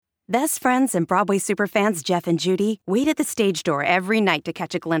Best friends and Broadway superfans Jeff and Judy wait at the stage door every night to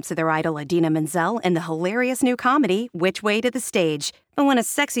catch a glimpse of their idol Idina Menzel in the hilarious new comedy, Which Way to the Stage. But when a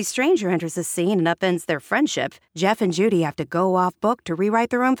sexy stranger enters the scene and upends their friendship, Jeff and Judy have to go off book to rewrite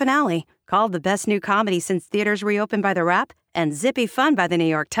their own finale. Called the best new comedy since theaters reopened by The Wrap and zippy fun by The New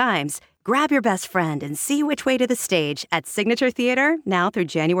York Times, grab your best friend and see Which Way to the Stage at Signature Theater now through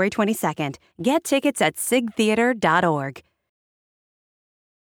January 22nd. Get tickets at sigtheater.org.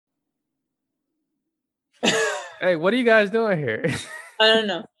 Hey, what are you guys doing here? I don't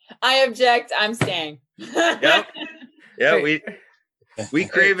know. I object. I'm staying. Yep. Yeah, we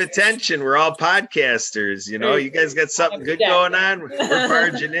crave attention. We're all podcasters. You know, you guys got something good going on. We're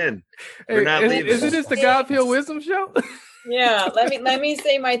barging in. We're not leaving. Isn't this the God Peel Wisdom Show? Yeah. Let me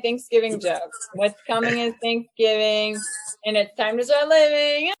say my Thanksgiving joke. What's coming is Thanksgiving, and it's time to start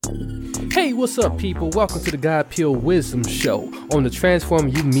living. Hey, what's up, people? Welcome to the God Peel Wisdom Show on the Transform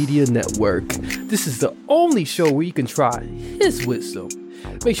You Media Network. This is the only show where you can try his wisdom.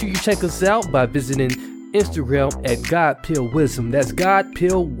 Make sure you check us out by visiting Instagram at God Peel Wisdom. That's God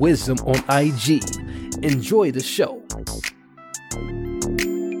Peel Wisdom on IG. Enjoy the show.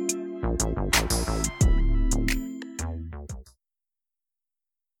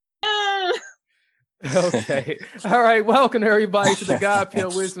 Okay. All right. Welcome, everybody, to the God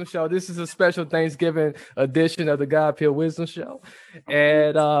Peel Wisdom Show. This is a special Thanksgiving edition of the God Peel Wisdom Show.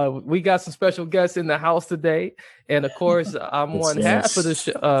 And we got some special guests in the house today. And of course, I'm one half of the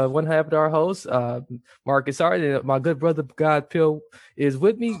show, one half of our host, Marcus Hart. And my good brother, God Peel, is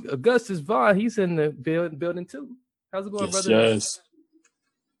with me. Augustus Vaughn, he's in the building too. How's it going, brother? Yes.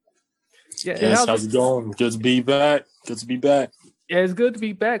 Yeah, yes, how's it going? Good to be back. Good to be back. Yeah, it's good to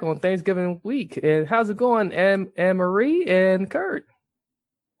be back on Thanksgiving week. And how's it going, Anne Marie and Kurt?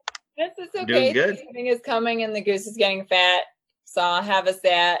 This is okay. Doing good. Thanksgiving is coming and the goose is getting fat. So I'll have us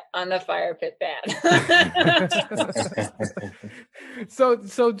that on the fire pit bat.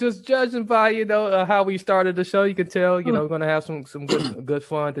 So just judging by, how we started the show, you can tell, we're going to have some good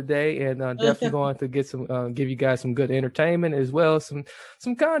fun today, and definitely going to get some, give you guys some good entertainment as well as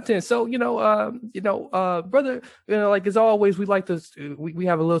some content. So, brother, like as always, we like to, we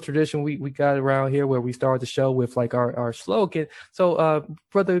have a little tradition we got around here where we start the show with like our slogan. So,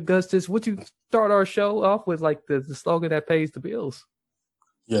 brother Augustus, would you start our show off with like the slogan that pays the bills?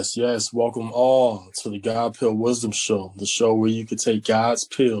 Yes. Welcome all to the God Peel Wisdom Show, the show where you can take God's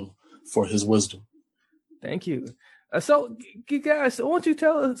pill for his wisdom. Thank you. So you guys, why don't you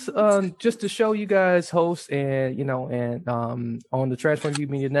tell us just the show you guys host and, on the Transform You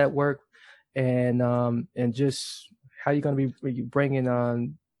Media Network and just how you're going to be bringing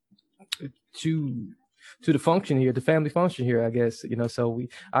on to the function here, the family function here, I guess, so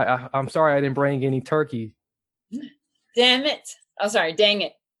I'm sorry I didn't bring any turkey. Damn it. Oh, sorry. Dang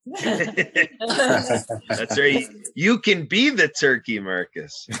it. That's right. You can be the turkey,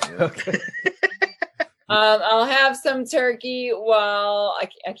 Marcus. Okay. I'll have some turkey while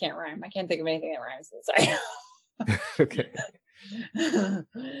I can't rhyme. I can't think of anything that rhymes. Sorry. Okay.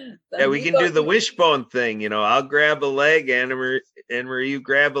 Yeah, we can do the wishbone thing. I'll grab a leg, Anne Marie, you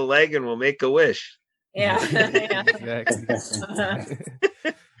grab a leg, and we'll make a wish. Yeah. Exactly.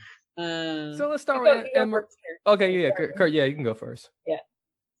 So let's start with Emma. Okay, yeah, Kurt, yeah, you can go first. Yeah.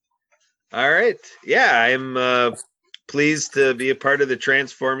 All right. Yeah, I'm pleased to be a part of the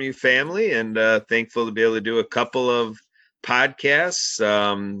Transform You family, and thankful to be able to do a couple of podcasts.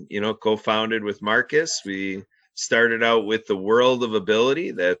 Co-founded with Marcus. We started out with the World of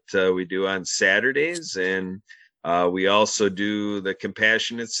Ability that we do on Saturdays, and we also do the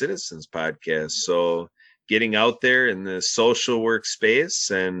Compassionate Citizens podcast. So getting out there in the social workspace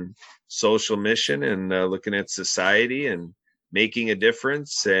and social mission and looking at society and making a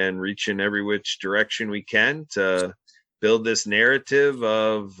difference and reaching every which direction we can to build this narrative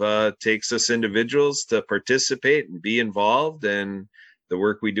of takes us individuals to participate and be involved in the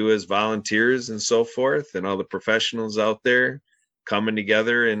work we do as volunteers and so forth, and all the professionals out there coming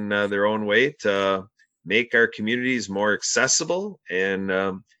together in their own way to make our communities more accessible and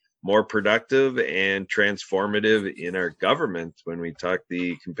more productive and transformative in our government when we talk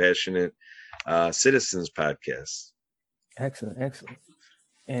the Compassionate Citizens podcast. Excellent.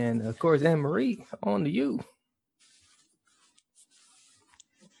 And of course, Anne Marie, on to you.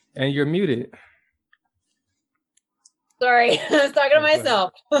 And you're muted. Sorry, I was talking to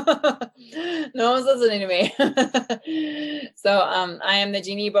myself. No one's listening to me. So I am the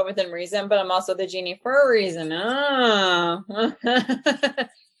genie, but within reason, but I'm also the genie for a reason.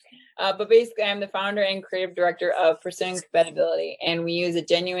 But basically, I'm the founder and creative director of Pursuing Compatibility, and we use a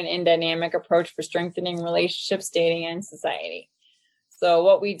genuine and dynamic approach for strengthening relationships, dating, and society. So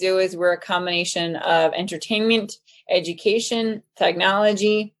what we do is we're a combination of entertainment, education,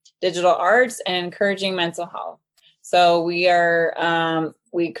 technology, digital arts, and encouraging mental health. So we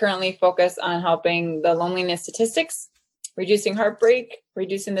currently focus on helping the loneliness statistics, reducing heartbreak,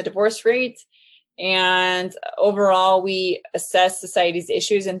 reducing the divorce rate, and overall we assess society's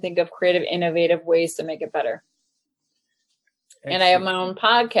issues and think of creative, innovative ways to make it better. Excellent. And I have my own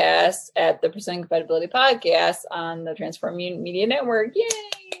podcast at the Pursuing Compatibility Podcast on the Transform Media Network. Yay!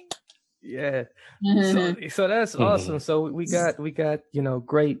 Yeah. So that's awesome. So we got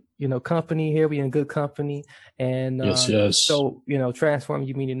great company here. We in good company, and yes. So Transform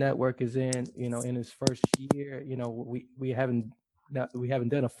You Media Network is in its first year. We haven't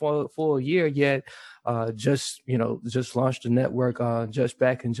done a full year yet. Just launched the network just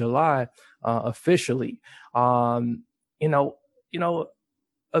back in July officially.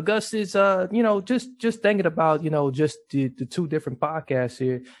 Augustus, just thinking about, just the two different podcasts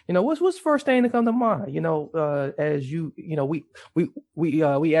here, what's the first thing to come to mind? As we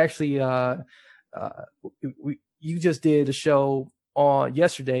actually, you just did a show on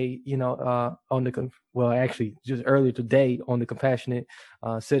yesterday, just earlier today on the Compassionate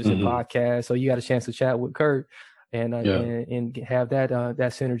Citizen podcast. So you got a chance to chat with Kurt and have that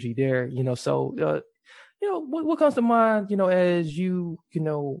synergy there, so, what comes to mind, as you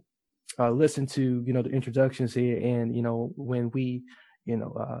listen to, the introductions here, and, when we,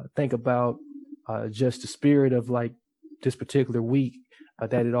 think about just the spirit of like this particular week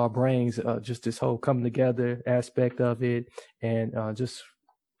that it all brings, just this whole coming together aspect of it, and just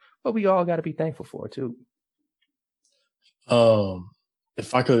what we all got to be thankful for too.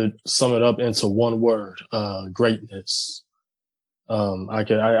 If I could sum it up into one word, greatness. I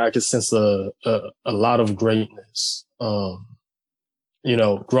could sense a lot of greatness. Growing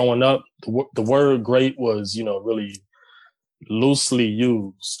up, the word great was, really loosely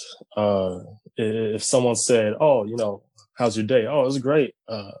used. If someone said, "Oh, how's your day?" "Oh, it's great."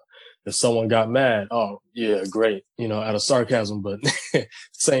 If someone got mad, "Oh, yeah, great," out of sarcasm, but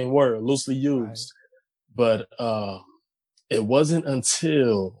same word, loosely used. Right. But it wasn't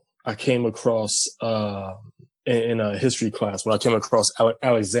until I came across in a history class, when I came across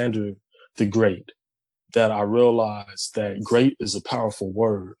Alexander the Great, that I realized that great is a powerful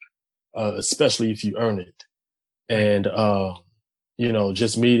word, especially if you earn it. And,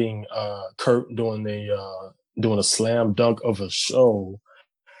 just meeting Kurt doing a slam dunk of a show,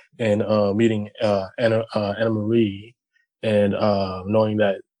 and meeting Anna Marie, and knowing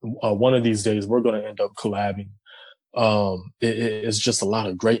that one of these days we're going to end up collabing, it's just a lot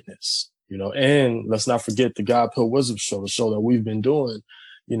of greatness. And let's not forget the God Pill Wisdom Show, the show that we've been doing.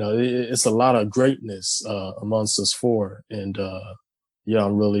 It's a lot of greatness amongst us four, and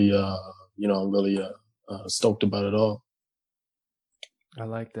I'm really stoked about it all. I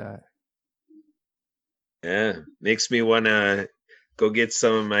like that. Yeah, makes me want to go get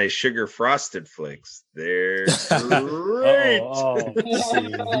some of my sugar frosted flakes. They're great.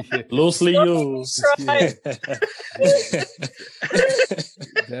 Loosely used.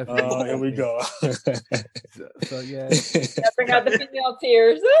 Here we go. So yeah. Bring out the female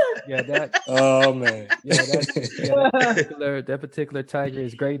tears. Yeah, that. Oh man. Yeah, that particular tiger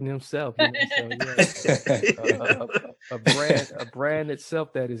is great in himself. So yeah. A brand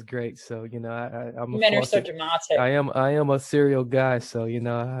itself that is great. So I'm. Men are so dramatic. I am a cereal guy, so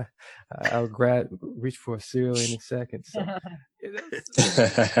I'll reach for a cereal in a second.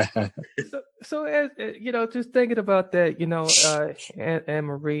 So as just thinking about that, Anna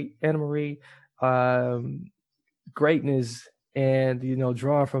Marie, greatness, and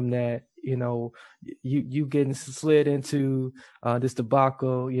drawing from that, you getting slid into this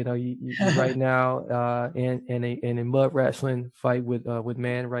debacle, you right now in a mud wrestling fight with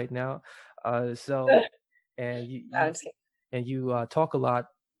man right now, and you talk a lot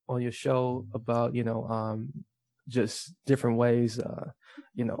on your show about just different ways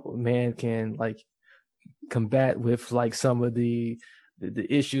man can like combat with like some of the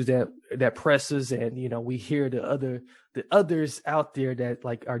issues that presses, and we hear the others out there that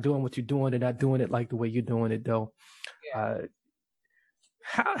like are doing what you're doing and not doing it like the way you're doing it though.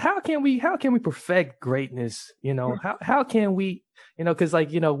 How can we perfect greatness? How can we, because like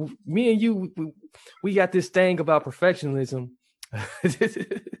me and you, we got this thing about perfectionism.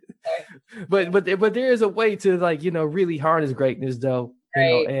 but there is a way to like really harness greatness though,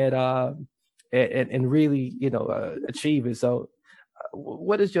 right. And really achieve it. So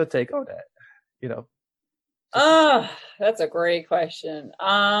what is your take on that? That's a great question.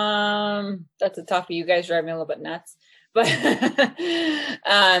 That's a toughie. You guys drive me a little bit nuts, but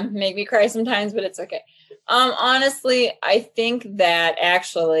make me cry sometimes, but it's okay. Honestly, I think that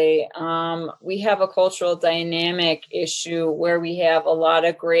actually we have a cultural dynamic issue where we have a lot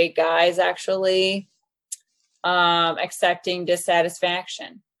of great guys actually accepting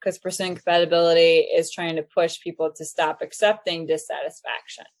dissatisfaction, because pursuing compatibility is trying to push people to stop accepting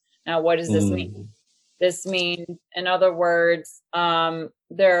dissatisfaction. Now, what does this mean? This means, in other words,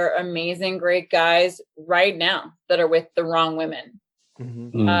 there are amazing, great guys right now that are with the wrong women.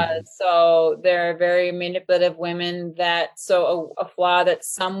 So there are very manipulative women so a flaw that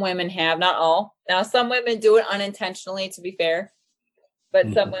some women have, not all. Now, some women do it unintentionally, to be fair,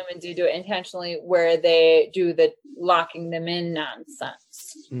 but some women do it intentionally, where they do the locking them in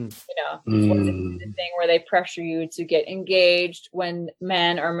nonsense. The thing where they pressure you to get engaged when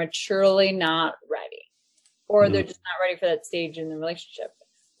men are maturely not ready, or they're just not ready for that stage in the relationship,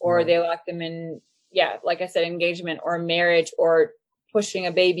 or they lock them in, like I said, engagement or marriage, or pushing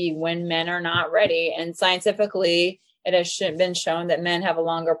a baby when men are not ready. And scientifically, it has been shown that men have a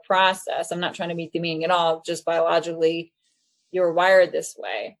longer process. I'm not trying to be demeaning at all, just biologically, you're wired this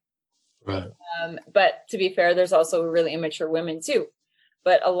way. Right. But to be fair, there's also really immature women too.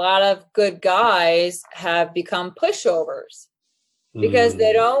 But a lot of good guys have become pushovers because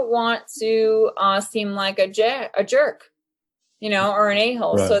they don't want to seem like a jerk, or an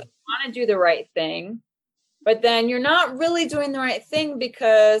a-hole. Right. So they want to do the right thing. But then you're not really doing the right thing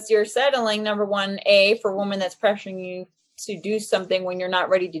because you're settling, number one, for a woman that's pressuring you to do something when you're not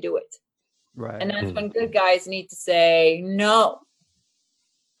ready to do it. Right. And that's when good guys need to say no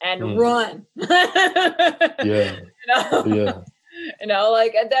and run. Yeah.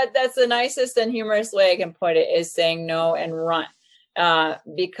 Like that's the nicest and humorous way I can put it, is saying no and run.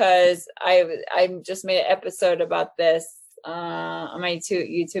 Because I just made an episode about this on my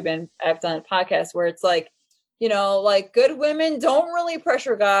YouTube, and I've done a podcast where it's like, like good women don't really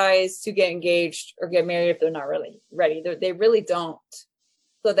pressure guys to get engaged or get married if they're not really ready. They really don't.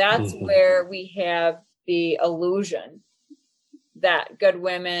 So that's where we have the illusion that good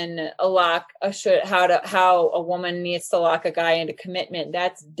women how a woman needs to lock a guy into commitment.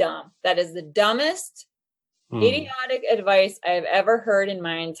 That's dumb. That is the dumbest, idiotic advice I've ever heard in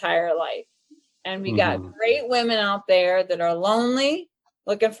my entire life. And we got great women out there that are lonely,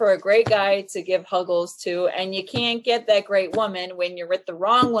 looking for a great guy to give huggles to, and you can't get that great woman when you're with the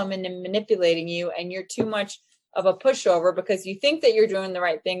wrong woman and manipulating you, and you're too much of a pushover because you think that you're doing the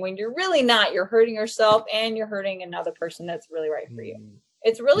right thing when you're really not. You're hurting yourself and you're hurting another person that's really right for you.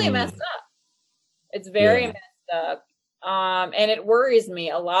 It's really messed up. It's very messed up. And it worries me.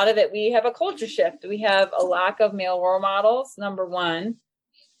 A lot of it, we have a culture shift. We have a lack of male role models, number one.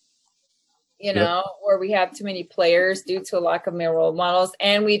 Where we have too many players due to a lack of male role models,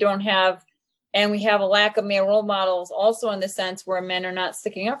 and we have a lack of male role models also in the sense where men are not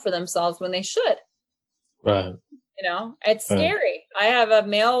sticking up for themselves when they should. Right. It's scary. I have a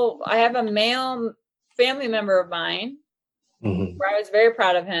male family member of mine where I was very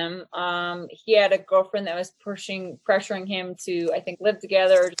proud of him. He had a girlfriend that was pressuring him to, I think, live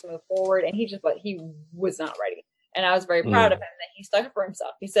together or just move forward, and he was not ready. And I was very proud of him that he stuck up for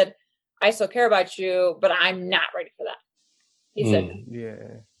himself. He said, I still care about you, but I'm not ready for that. He said,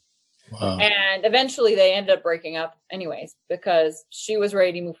 Wow. And eventually they ended up breaking up anyways, because she was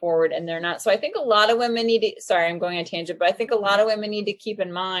ready to move forward and they're not. So I think a lot of women I'm going on a tangent, but I think a lot of women need to keep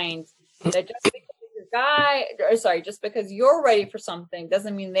in mind that just because you're ready for something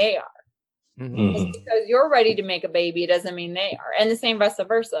doesn't mean they are. Just because you're ready to make a baby doesn't mean they are. And the same vice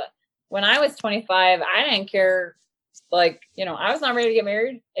versa. When I was 25, I didn't care. I was not ready to get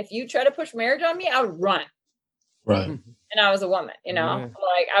married. If you try to push marriage on me, I would run. Right. And I was a woman, I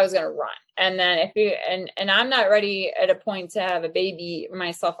was going to run. And then and I'm not ready at a point to have a baby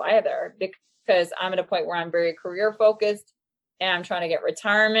myself either, because I'm at a point where I'm very career focused and I'm trying to get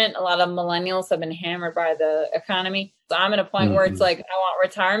retirement. A lot of millennials have been hammered by the economy. So I'm at a point where it's like, I want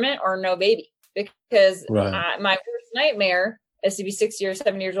retirement or no baby, because my worst nightmare is to be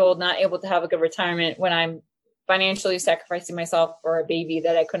 7 years old, not able to have a good retirement when I'm financially sacrificing myself for a baby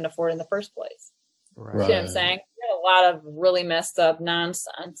that I couldn't afford in the first place. Right. See what I'm saying? A lot of really messed up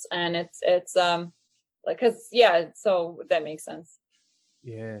nonsense, and it's so that makes sense.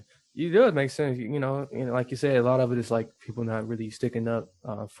 Yeah, it does make sense. Like you said, a lot of it is like people not really sticking up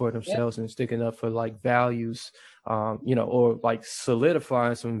for themselves and sticking up for like values, or like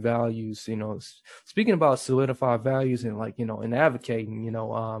solidifying some values. Speaking about solidified values and like and advocating,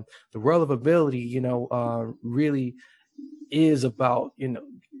 the role of ability, really is about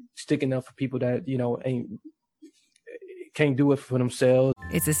sticking up for people that ain't. can't do it for themselves.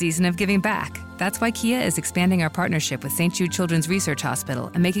 It's a season of giving back. That's why Kia is expanding our partnership with St. Jude Children's Research Hospital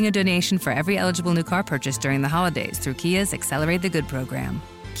and making a donation for every eligible new car purchase during the holidays through Kia's Accelerate the Good program.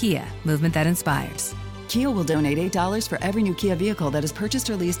 Kia, movement that inspires. Kia will donate $8 for every new Kia vehicle that is purchased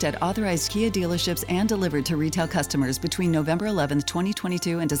or leased at authorized Kia dealerships and delivered to retail customers between November 11th,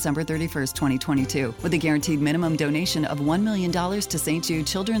 2022 and December 31st, 2022, with a guaranteed minimum donation of $1 million to St. Jude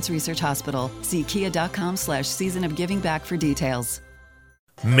Children's Research Hospital. See kia.com/season of giving back for details.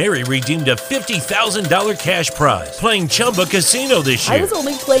 Mary redeemed a $50,000 cash prize playing Chumba Casino this year. I was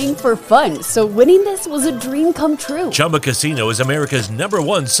only playing for fun, so winning this was a dream come true. Chumba Casino is America's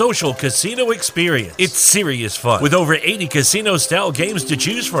 #1 social casino experience. It's serious fun. With over 80 casino-style games to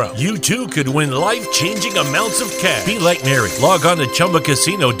choose from, you too could win life-changing amounts of cash. Be like Mary. Log on to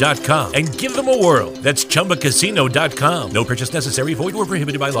ChumbaCasino.com and give them a whirl. That's ChumbaCasino.com. No purchase necessary. Void or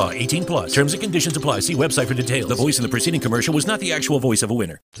prohibited by law. 18+. Terms and conditions apply. See website for details. The voice in the preceding commercial was not the actual voice of a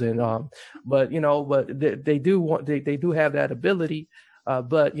winner. And but they do have that ability,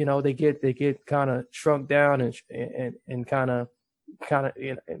 but they get kind of shrunk down and kind of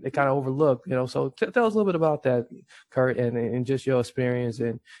they kind of overlooked. So tell us a little bit about that, Kurt, and just your experience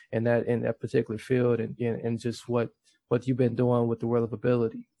in that particular field, and just what you've been doing with the World of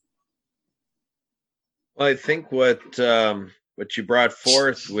Ability. Well, I think what you brought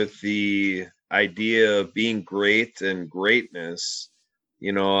forth with the idea of being great and greatness.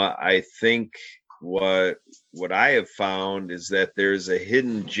 I think what I have found is that there's a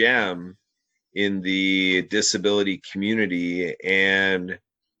hidden gem in the disability community, and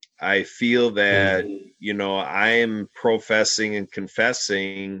I feel that, I'm professing and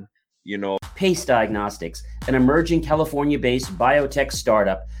confessing, Pace Diagnostics, an emerging California-based biotech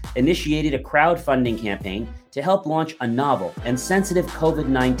startup, initiated a crowdfunding campaign to help launch a novel and sensitive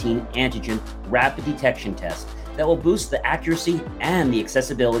COVID-19 antigen rapid detection test that will boost the accuracy and the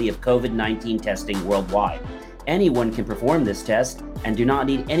accessibility of COVID-19 testing worldwide. Anyone can perform this test and do not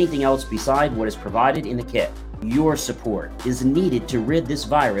need anything else beside what is provided in the kit. Your support is needed to rid this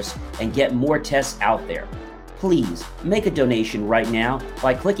virus and get more tests out there. Please make a donation right now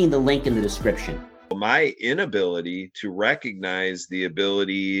by clicking the link in the description. My inability to recognize the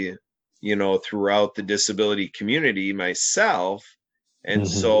ability, throughout the disability community myself, and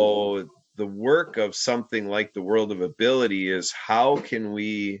so the work of something like the World of Ability is how can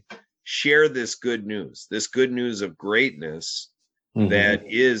we share this good news of greatness that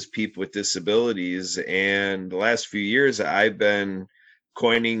is people with disabilities. And the last few years, I've been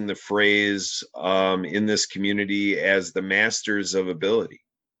coining the phrase in this community as the masters of ability,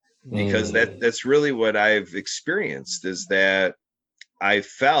 because that's really what I've experienced, is that I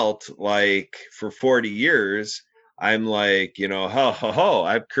felt like for 40 years, I'm like, I'm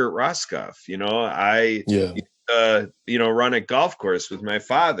Kurt Roskoff. I run a golf course with my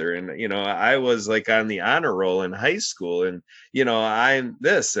father, and I was like on the honor roll in high school, and I'm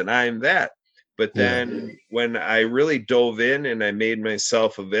this and I'm that. But then when I really dove in and I made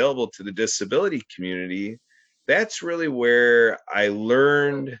myself available to the disability community, that's really where I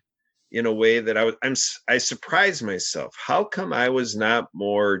learned in a way that I surprised myself. How come I was not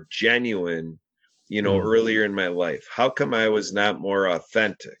more genuine earlier in my life? How come I was not more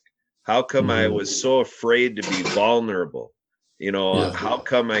authentic? How come I was so afraid to be vulnerable? How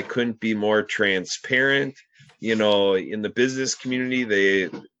come I couldn't be more transparent? In the business community,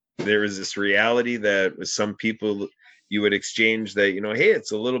 there was this reality that with some people you would exchange that, hey,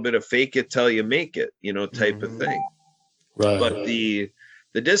 it's a little bit of fake it till you make it, type of thing. Right. But the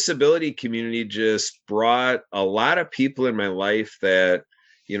disability community just brought a lot of people in my life that,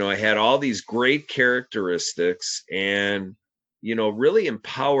 I had all these great characteristics, and, really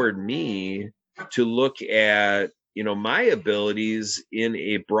empowered me to look at, my abilities in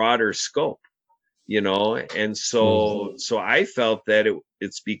a broader scope, and so I felt that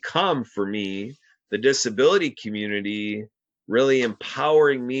it's become for me, the disability community really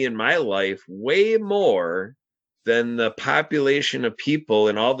empowering me in my life way more than the population of people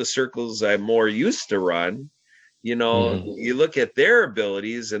in all the circles I'm more used to run. You look at their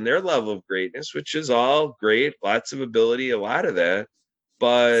abilities and their level of greatness, which is all great, lots of ability, a lot of that.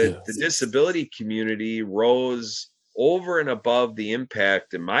 But the disability community rose over and above the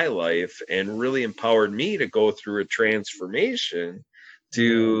impact in my life and really empowered me to go through a transformation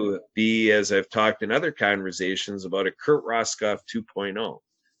to be, as I've talked in other conversations, about a Kurt Roskoff 2.0.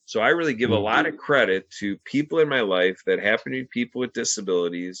 So I really give a lot of credit to people in my life that happen to be people with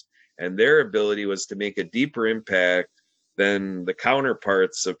disabilities, and their ability was to make a deeper impact than the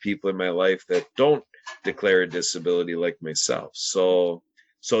counterparts of people in my life that don't declare a disability like myself. So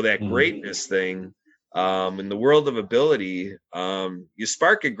that greatness thing, in the world of ability, you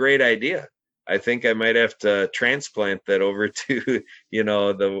spark a great idea. I think I might have to transplant that over to, you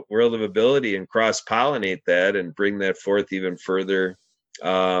know, the world of ability and cross-pollinate that and bring that forth even further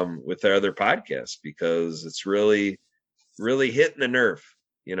with our other podcasts, because it's really, really hitting the nerve,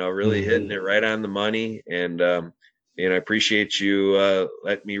 you know, really hitting it right on the money. And I appreciate you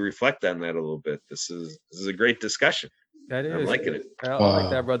letting me reflect on that a little bit. This is a great discussion. That is. I'm liking it. I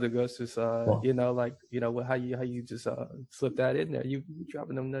like that, Brother Gus. Just you know, like, you know, how you just slip that in there. You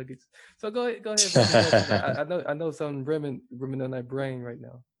dropping them nuggets. So go ahead. I know something brimming on that brain right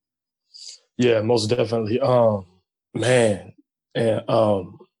now. Yeah, most definitely. Man, and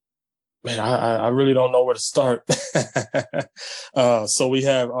man, I really don't know where to start. So we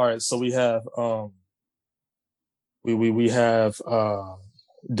have we have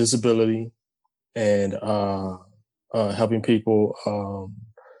disability and helping people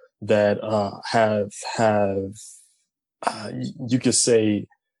that have you could say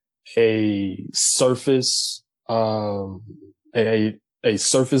a surface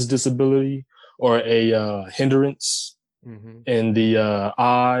surface disability or a hindrance in the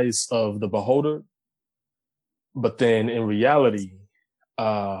eyes of the beholder, but then in reality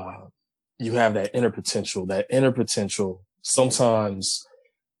you have that inner potential. Sometimes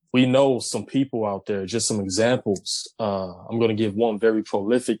we know some people out there, just some examples. I'm going to give one very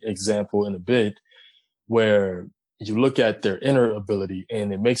prolific example in a bit, where you look at their inner ability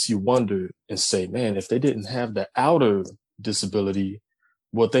and it makes you wonder and say, man, if they didn't have the outer disability,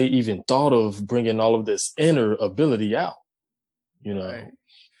 what they even thought of bringing all of this inner ability out, you know? Right.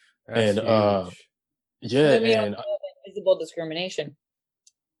 And, and invisible discrimination.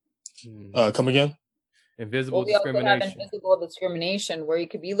 Come again? Invisible we also have invisible discrimination, where you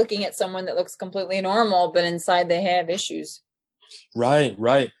could be looking at someone that looks completely normal, but inside they have issues. Right.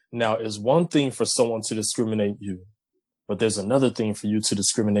 Now, it's one thing for someone to discriminate you, but there's another thing for you to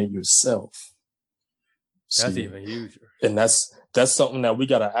discriminate yourself. That's even huger. And that's something that we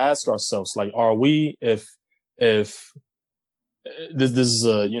got to ask ourselves. Like, are we, if this is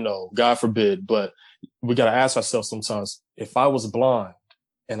God forbid, but we got to ask ourselves sometimes, if I was blind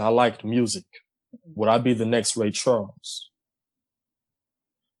and I liked music, would I be the next Ray Charles?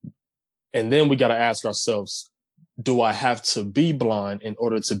 And then we got to ask ourselves, do I have to be blind in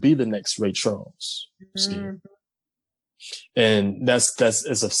order to be the next Ray Charles? See? And that's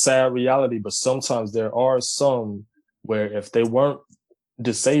it's a sad reality, but sometimes there are some where if they weren't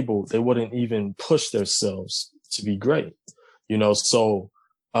disabled, they wouldn't even push themselves to be great. You know, so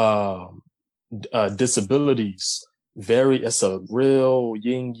disabilities it's a real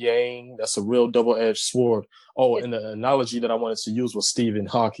yin yang. That's a real double-edged sword. Oh, and the analogy that I wanted to use was Stephen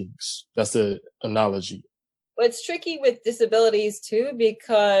Hawking's. That's the analogy. Well, it's tricky with disabilities too,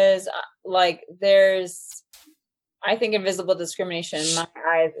 because I think invisible discrimination in my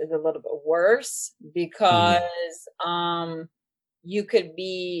eyes is a little bit worse, because you could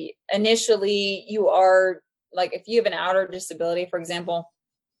be initially, you are like, if you have an outer disability, for example,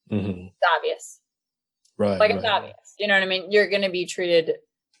 it's obvious. Right. It's obvious. You know what I mean? You're going to be treated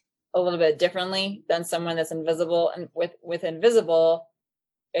a little bit differently than someone that's invisible. And with invisible,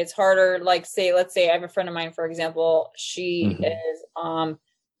 it's harder. Like, let's say I have a friend of mine, for example, she is,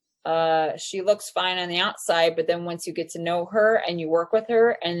 she looks fine on the outside, but then once you get to know her and you work with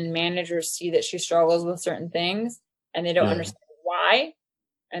her and managers see that she struggles with certain things and they don't understand why,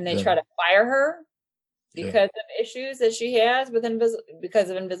 and they try to fire her because of issues that she has with because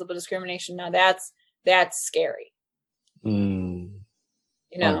of invisible discrimination. Now that's scary. You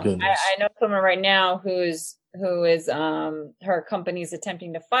know, I know someone right now who is her company's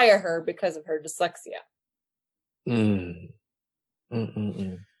attempting to fire her because of her dyslexia.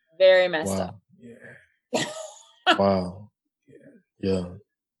 Very messed up. Yeah. Wow. Yeah.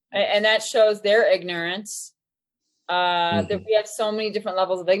 And that shows their ignorance. That we have so many different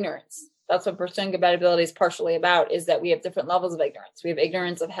levels of ignorance. That's what Pursuing Compatibility is partially about, is that we have different levels of ignorance. We have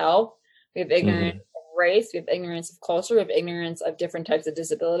ignorance of health. We have ignorance of race. We have ignorance of culture. We have ignorance of different types of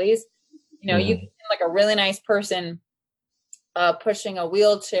disabilities. You know, you can like a really nice person pushing a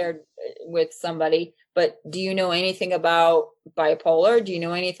wheelchair with somebody, but do you know anything about bipolar? Do you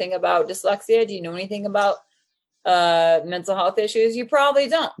know anything about dyslexia? Do you know anything about mental health issues? You probably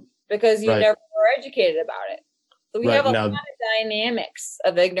don't, because you never were educated about it. So we have a lot of dynamics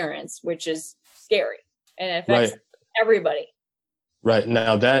of ignorance, which is scary, and it affects everybody. Right.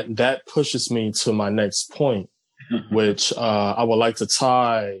 Now that pushes me to my next point, which I would like to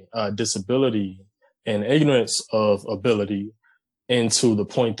tie disability and ignorance of ability into the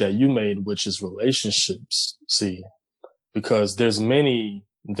point that you made, which is relationships. See, because there's many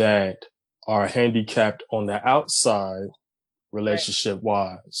that are handicapped on the outside, relationship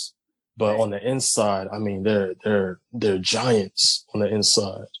wise, but on the inside, I mean, they're giants on the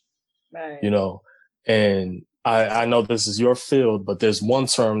inside, you know. And I know this is your field, but there's one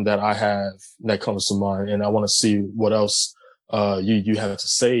term that I have that comes to mind, and I want to see what else you have to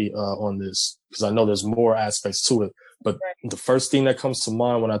say on this, because I know there's more aspects to it. But the first thing that comes to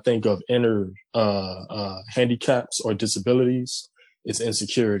mind when I think of inner handicaps or disabilities is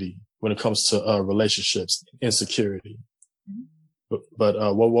insecurity. When it comes to relationships, insecurity. But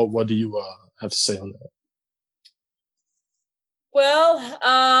what do you have to say on that? Well,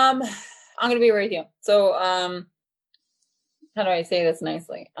 I'm gonna be right with you. So, how do I say this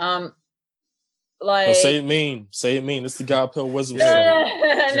nicely? Like, say it mean. It's the God Pill Wisdom.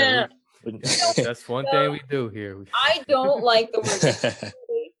 No. That's one thing we do here. I don't like the word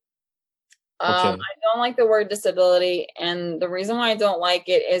disability. I don't like the word disability, and the reason why I don't like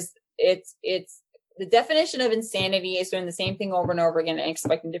it is it's the definition of insanity is doing the same thing over and over again and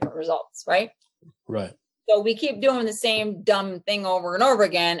expecting different results, right? Right. So we keep doing the same dumb thing over and over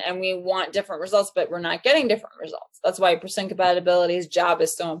again, and we want different results, but we're not getting different results. That's why percent compatibility's job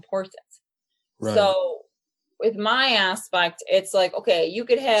is so important. Right. So with my aspect, it's like, okay, you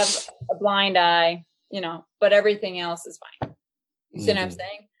could have a blind eye, you know, but everything else is fine. You see what I'm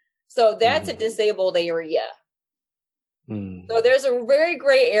saying? So that's a disabled area. So there's a very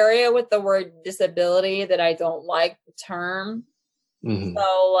gray area with the word disability that I don't like the term.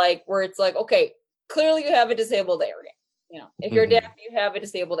 So like where it's like, okay, clearly you have a disabled area. You know, if you're deaf, you have a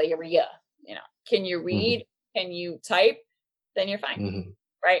disabled area. You know, can you read? Can you type? Then you're fine.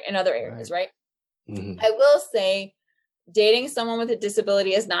 Right? In other areas, right? I will say dating someone with a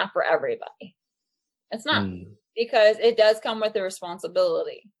disability is not for everybody. It's not, because it does come with a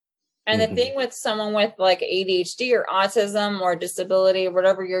responsibility. And the thing with someone with like ADHD or autism or disability,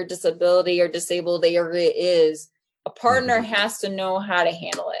 whatever your disability or disabled area is, a partner has to know how to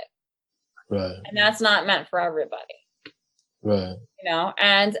handle it. Right. And that's not meant for everybody. Right. You know,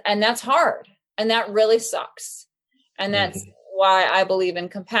 and that's hard. And that really sucks. And that's why I believe in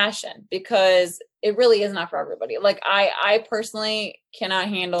compassion, because it really is not for everybody. Like I personally cannot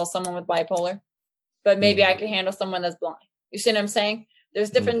handle someone with bipolar, but maybe I can handle someone that's blind. You see what I'm saying? There's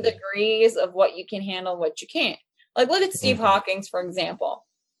different degrees of what you can handle, what you can't. Like look at Steve Hawkins, for example.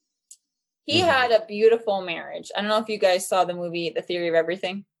 He had a beautiful marriage. I don't know if you guys saw the movie, The Theory of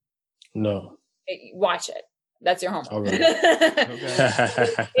Everything. No. Watch it. That's your homework. Right.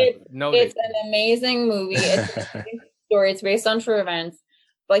 It's an amazing movie. It's an amazing story. It's based on true events.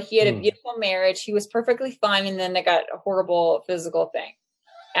 But he had a beautiful marriage. He was perfectly fine. And then they got a horrible physical thing.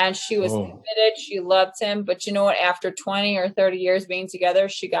 And she was committed. She loved him. But you know what? After 20 or 30 years being together,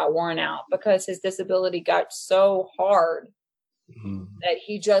 she got worn out because his disability got so hard that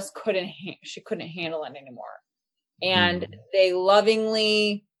he just she couldn't handle it anymore. And they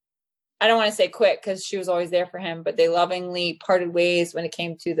lovingly, I don't want to say quit because she was always there for him, but they lovingly parted ways when it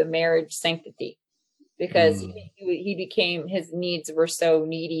came to the marriage sanctity, because he became, his needs were so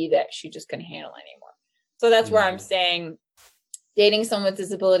needy that she just couldn't handle it anymore. So that's where I'm saying dating someone with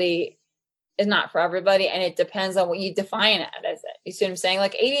disability is not for everybody. And it depends on what you define it as. You see what I'm saying?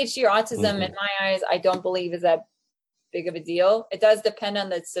 Like ADHD or autism in my eyes, I don't believe is that big of a deal. It does depend on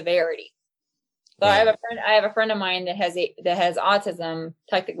the severity. So I have a friend of mine that has autism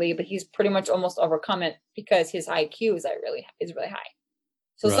technically, but he's pretty much almost overcome it because his IQ is really high.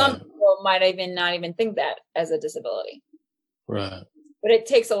 So some people might even not even think that as a disability. Right. But it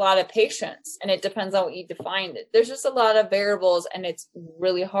takes a lot of patience, and it depends on what you define it. There's just a lot of variables, and it's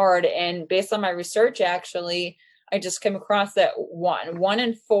really hard. And based on my research, actually, I just came across that one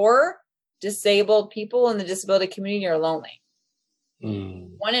in 4 disabled people in the disability community are lonely.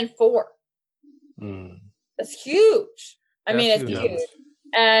 1 in 4. That's huge. I mean, it's huge.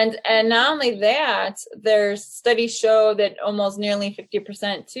 And not only that, there's studies show that almost nearly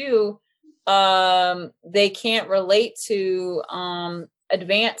 50% too, they can't relate to,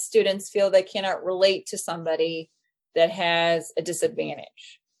 advanced students feel they cannot relate to somebody that has a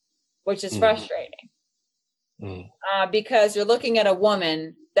disadvantage, which is frustrating. Because you're looking at a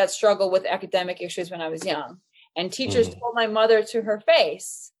woman that struggled with academic issues when I was young, and teachers told my mother to her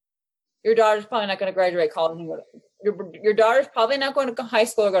face, your daughter's probably not going to graduate college. Your daughter's probably not going to high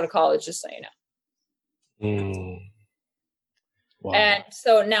school or go to college, just so you know. Wow. And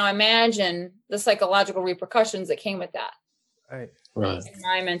so now imagine the psychological repercussions that came with that. Right. In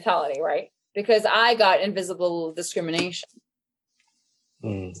my mentality, right? Because I got invisible discrimination.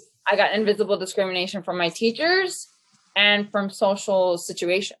 I got invisible discrimination from my teachers and from social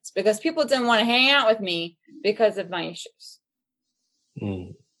situations, because people didn't want to hang out with me because of my issues.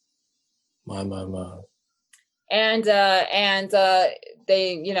 My. And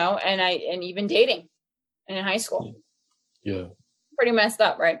they, and even dating in high school. Yeah. Pretty messed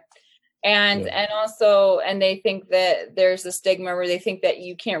up, right? And they think that there's a stigma where they think that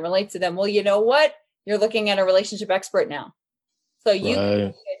you can't relate to them. Well, you know what? You're looking at a relationship expert now. So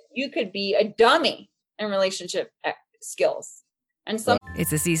you could be a dummy in relationship skills. And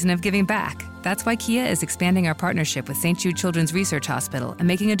It's a season of giving back. That's why Kia is expanding our partnership with St. Jude Children's Research Hospital and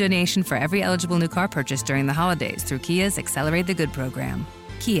making a donation for every eligible new car purchase during the holidays through Kia's Accelerate the Good program.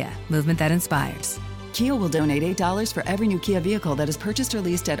 Kia, movement that inspires. Kia will donate $8 for every new Kia vehicle that is purchased or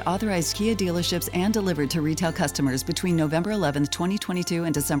leased at authorized Kia dealerships and delivered to retail customers between November 11th, 2022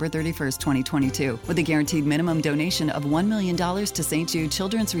 and December 31st, 2022, with a guaranteed minimum donation of $1 million to St. Jude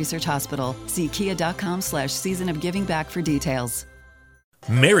Children's Research Hospital. See kia.com/season of giving back for details.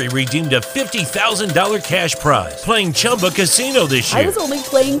 Mary redeemed a $50,000 cash prize playing Chumba Casino this year. I was only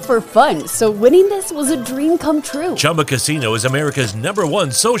playing for fun, so winning this was a dream come true. Chumba Casino is America's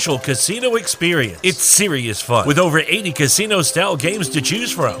 #1 social casino experience. It's serious fun. With over 80 casino-style games to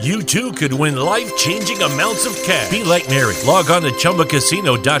choose from, you too could win life-changing amounts of cash. Be like Mary. Log on to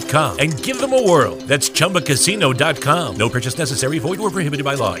ChumbaCasino.com and give them a whirl. That's ChumbaCasino.com. No purchase necessary. Void where prohibited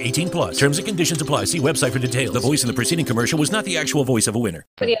by law. 18+. Terms and conditions apply. See website for details. The voice in the preceding commercial was not the actual voice of a winner.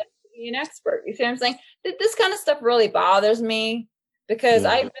 But he has to be an expert. You see what I'm saying? This kind of stuff really bothers me because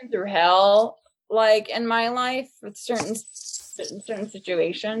I've been through hell, like in my life with certain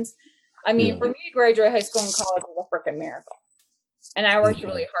situations. I mean, for me to graduate high school and college was a freaking miracle, and I worked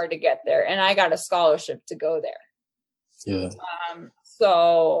really hard to get there, and I got a scholarship to go there. Yeah.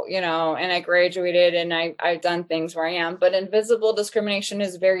 So and I graduated, and I've done things where I am. But invisible discrimination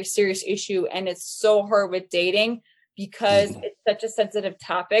is a very serious issue, and it's so hard with dating. Because it's such a sensitive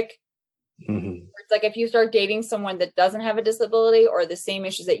topic. It's like if you start dating someone that doesn't have a disability or the same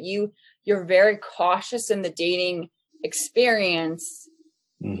issues that you're very cautious in the dating experience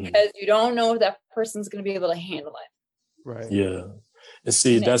because you don't know if that person's going to be able to handle it. Right. Yeah. And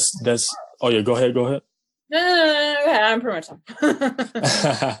see, that's. Oh yeah, go ahead. No, I'm pretty much.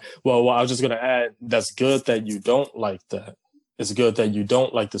 Well, I was just gonna add. That's good that you don't like that. It's good that you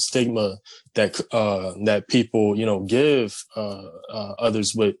don't like the stigma that that people, give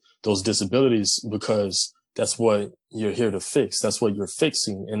others with those disabilities, because that's what you're here to fix. That's what you're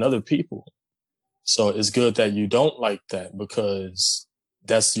fixing in other people. So it's good that you don't like that, because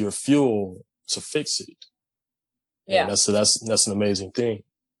that's your fuel to fix it. Yeah, and that's an amazing thing.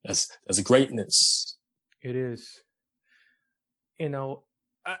 That's greatness. It is.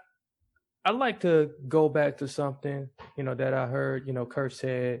 I'd like to go back to something, that I heard, Kurt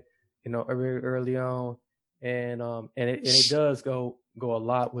said, early on, and it does go a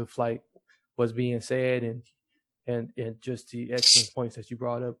lot with like what's being said and just the excellent points that you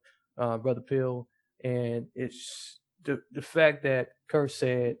brought up, Brother Pill, and it's the fact that Kurt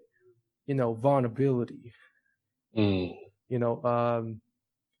said, vulnerability, he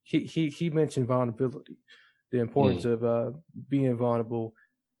mentioned vulnerability, the importance of being vulnerable.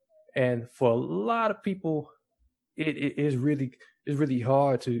 And for a lot of people, it is really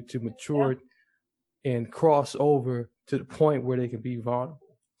hard to mature and cross over to the point where they can be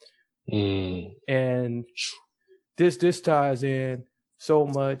vulnerable. And this ties in so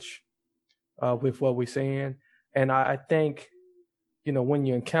much with what we're saying. And I think, when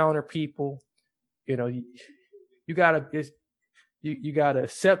you encounter people, you gotta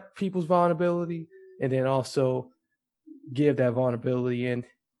accept people's vulnerability and then also give that vulnerability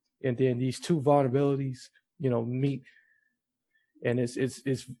and then these two vulnerabilities, meet, and it's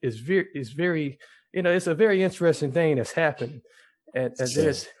very, it's a very interesting thing that's happening, and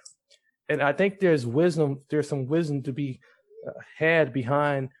I think there's some wisdom to be had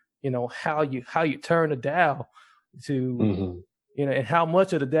behind, how you turn a dial to, and how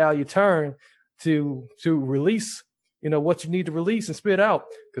much of the dial you turn to release, what you need to release and spit out,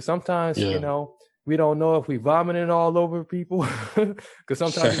 because sometimes, we don't know if we vomiting all over people, because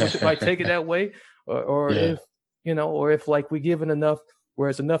sometimes we might take it that way, or if or if like we given enough, where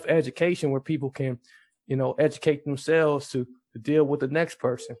it's enough education where people can, educate themselves to deal with the next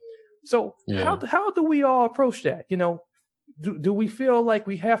person. So how do we all approach that? Do we feel like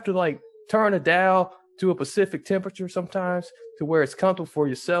we have to like turn a dial to a specific temperature sometimes to where it's comfortable for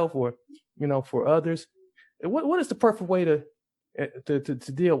yourself or for others? What is the perfect way to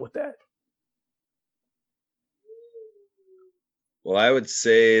deal with that? Well, I would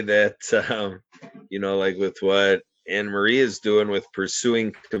say that, like with what Anne Marie is doing with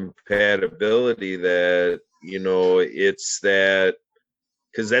pursuing compatibility, that, it's that,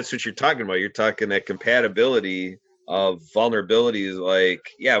 because that's what you're talking about. You're talking that compatibility vulnerability is like,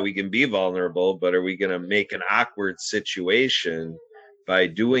 yeah, we can be vulnerable, but are we going to make an awkward situation by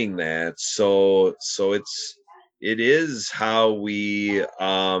doing that? So it is how we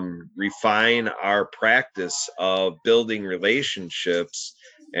refine our practice of building relationships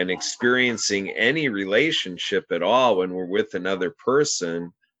and experiencing any relationship at all when we're with another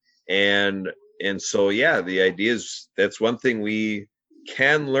person. And so, yeah, the idea is that's one thing we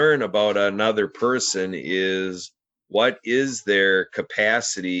can learn about another person is what is their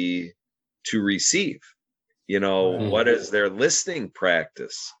capacity to receive, what is their listening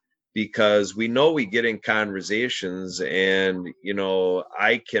practice? Because we know we get in conversations and,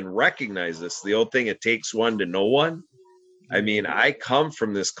 I can recognize this. The old thing, it takes one to know one. I mean, I come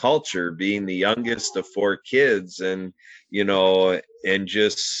from this culture being the youngest of 4 kids and, and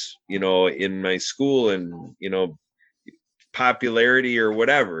just, in my school and, popularity or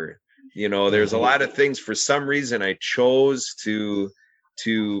whatever, there's a lot of things. For some reason, I chose to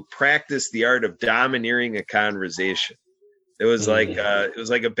practice the art of domineering a conversation. It was like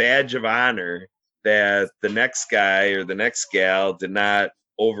a badge of honor that the next guy or the next gal did not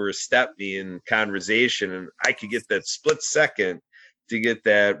overstep me in conversation, and I could get that split second to get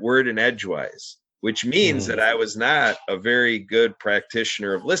that word in edgewise, which means that I was not a very good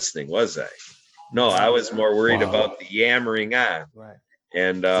practitioner of listening, was I? No, I was more worried about the yammering on. Right.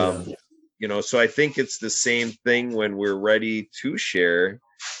 And so I think it's the same thing when we're ready to share,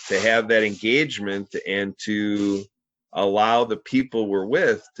 to have that engagement and to allow the people we're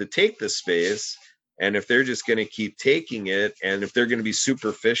with to take the space. And if they're just going to keep taking it, and if they're going to be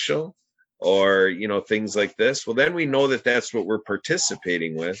superficial or, things like this, well, then we know that that's what we're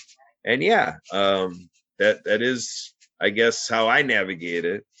participating with. And that is, I guess, how I navigate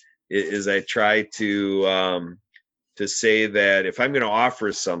it, is I try to say that if I'm going to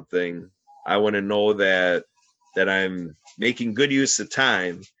offer something, I want to know that I'm making good use of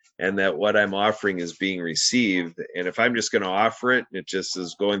time and that what I'm offering is being received. And if I'm just going to offer it, it just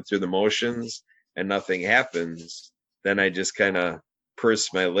is going through the motions and nothing happens, then I just kind of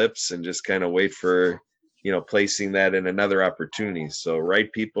purse my lips and just kind of wait for, placing that in another opportunity. So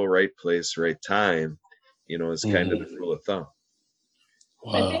right people, right place, right time, is kind of the rule of thumb.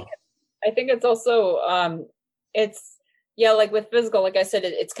 Wow. I think it's also, like with physical, like I said,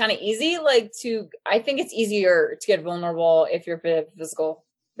 it's kind of easy, I think it's easier to get vulnerable if you're physical,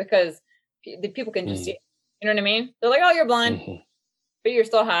 because the people can just see it. You know what I mean? They're like, oh, you're blind, but you're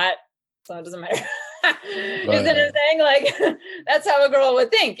still hot. So it doesn't matter. You know what I'm saying? Like, that's how a girl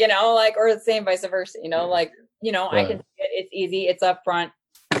would think, or the same vice versa, I can see it. It's easy. It's up front.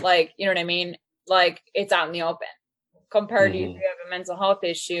 Like, you know what I mean? Like, it's out in the open. Compared to if you have a mental health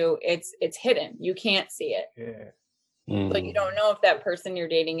issue, it's hidden. You can't see it. Yeah. So you don't know if that person you're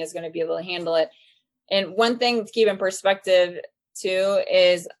dating is going to be able to handle it. And one thing to keep in perspective too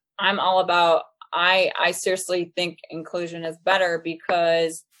is I'm all about, I seriously think inclusion is better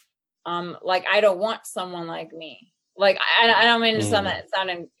because I don't want someone like me. Like, I don't mean to sound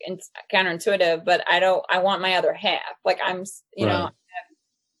counterintuitive, but I want my other half. Like, I'm,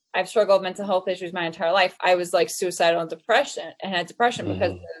 I've struggled with mental health issues my entire life. I was like suicidal and had depression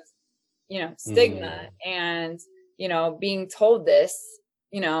because of, stigma and, being told this,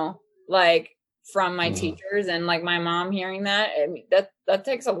 from my teachers and like my mom hearing that. I mean, that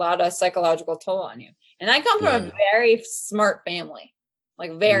takes a lot of psychological toll on you. And I come from a very smart family,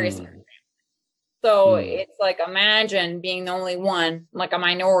 like very smart family. So it's like, imagine being the only one, like a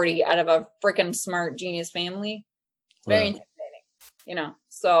minority out of a freaking smart genius family. It's very intimidating,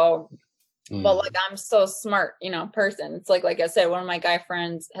 so, but like, I'm so smart, person. It's like I said, one of my guy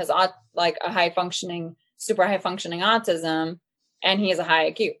friends has like a super high functioning autism, and he has a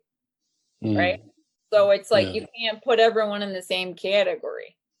high IQ. Right. So it's like, you can't put everyone in the same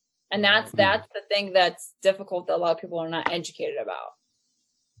category. And that's the thing that's difficult that a lot of people are not educated about.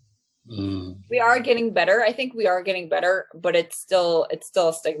 We are getting better. I think we are getting better, but it's still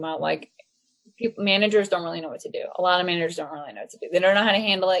a stigma. Like, managers don't really know what to do. A lot of managers don't really know what to do. They don't know how to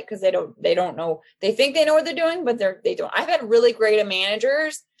handle it because they don't know. They think they know what they're doing, but they don't. I've had really great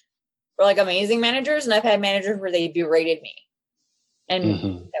managers, or like amazing managers, and I've had managers where they berated me and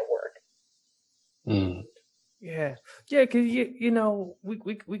at work. Yeah, because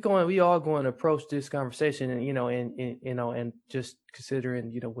we all going to approach this conversation, and and just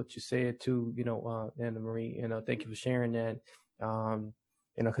considering what you said too, Anna Marie, thank you for sharing that.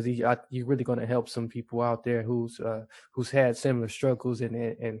 Because you're really going to help some people out there who's had similar struggles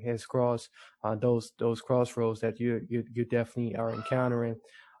and has crossed those crossroads that you definitely are encountering.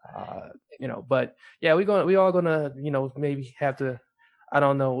 But yeah, we all gonna maybe have to, I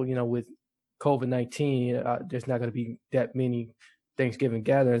don't know, with COVID-19, there's not going to be that many Thanksgiving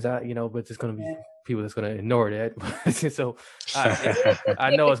gatherings, but there's going to be people that's going to ignore that. So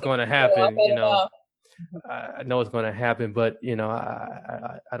I know it's going to happen, I know it's going to happen, but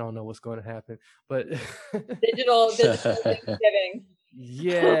I don't know what's going to happen. But digital Thanksgiving.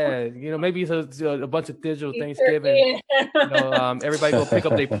 Yeah, maybe it's a bunch of digital Thanksgiving. Everybody go pick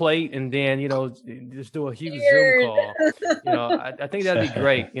up their plate and then just do a huge Zoom call. I think that'd be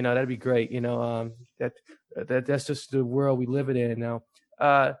great. That'd be great. That's just the world we live in now.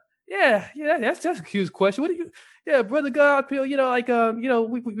 That's a huge question. What do you? Yeah, Brother Godpill,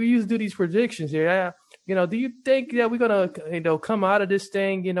 we used to do these predictions here. Do you think that we're gonna come out of this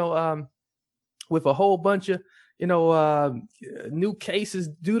thing with a whole bunch of new cases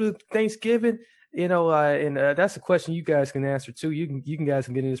due to Thanksgiving, and that's a question you guys can answer too. You guys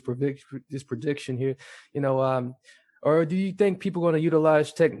can get in this prediction here, or do you think people are going to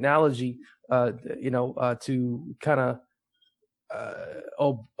utilize technology, to kind of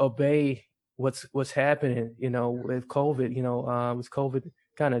obey what's happening, with COVID, with COVID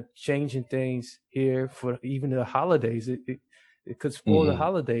kind of changing things here for even the holidays. It could spoil the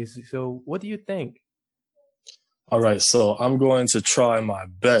holidays. So what do you think? All right, so I'm going to try my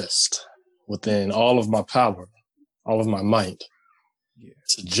best within all of my power, all of my might,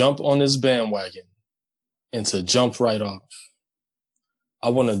 to jump on this bandwagon and to jump right off. I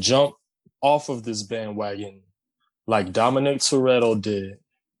want to jump off of this bandwagon like Dominic Toretto did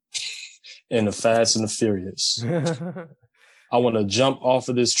in The Fast and the Furious. I want to jump off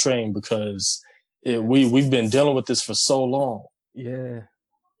of this train because we've been dealing with this for so long. Yeah.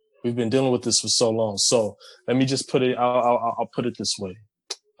 We've been dealing with this for so long. So let me just put it, I'll put it this way.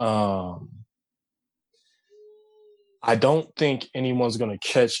 I don't think anyone's going to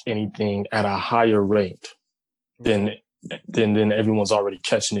catch anything at a higher rate than everyone's already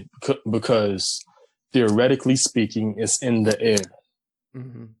catching it because theoretically speaking, it's in the air.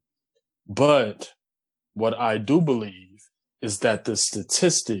 Mm-hmm. But what I do believe is that the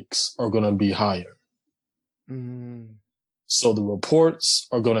statistics are going to be higher. Mm-hmm. So the reports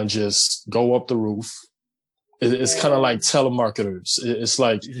are going to just go up the roof. It's kind of like telemarketers. It's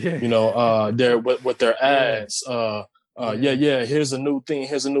like, they're with their ads. Here's a new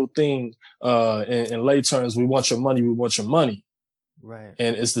thing. In lay terms, we want your money. Right.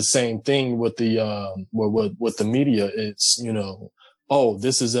 And it's the same thing with the with the media. It's,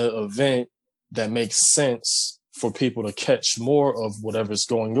 this is an event that makes sense for people to catch more of whatever's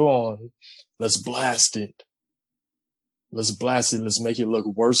going on. Let's blast it. Let's make it look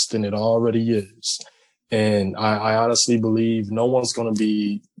worse than it already is. And I honestly believe no one's going to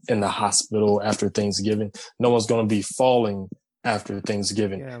be in the hospital after Thanksgiving. No one's going to be falling after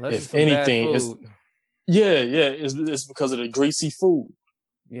Thanksgiving. Yeah, if anything, it's because of the greasy food.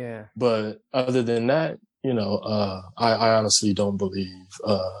 Yeah. But other than that, I honestly don't believe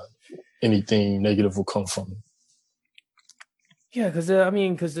anything negative will come from it. Yeah, because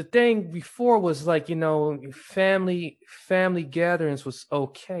the thing before was like, family gatherings was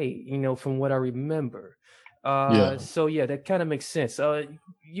okay, from what I remember. So yeah, that kind of makes sense.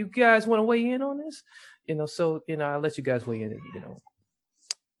 You guys want to weigh in on this? I'll let you guys weigh in.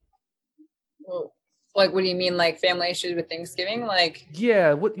 Well, like, what do you mean, like family issues with Thanksgiving? Like,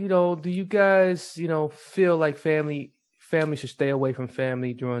 yeah, what do you guys feel like family should stay away from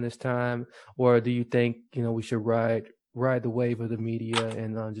family during this time, or do you think we should ride the wave of the media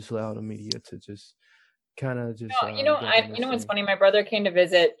and just allow the media to just kind of just what's funny, my brother came to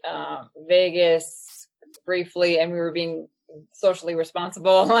visit Vegas briefly, and we were being socially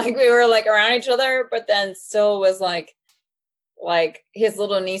responsible, like we were like around each other, but then still was like his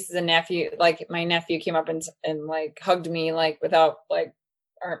little nieces and nephew, like my nephew came up and like hugged me, like without like,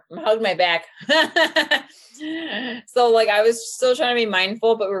 or hugged my back. So like I was still trying to be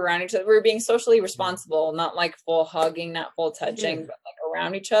mindful, but we were around each other. We were being socially responsible, not like full hugging, not full touching, but like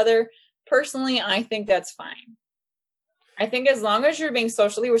around each other. Personally, I think that's fine. I think as long as you're being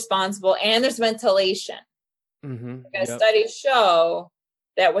socially responsible and there's ventilation. Mm-hmm. Because studies show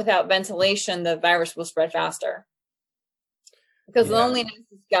that without ventilation, the virus will spread faster. Because loneliness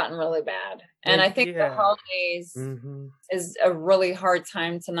has gotten really bad. And I think the holidays is a really hard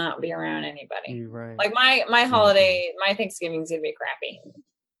time to not be around anybody. Right. Like my holiday, my Thanksgiving's gonna be crappy.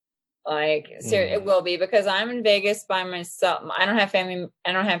 Like it will be, because I'm in Vegas by myself. I don't have family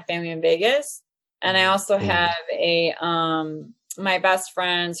in Vegas. And I also have my best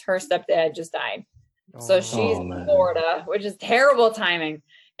friend's, her stepdad just died. So she's in Florida, which is terrible timing.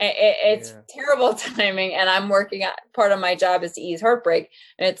 It's terrible timing, and I'm working at, part of my job is to ease heartbreak,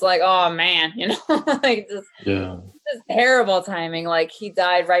 and it's like, oh man, like just is terrible timing. Like he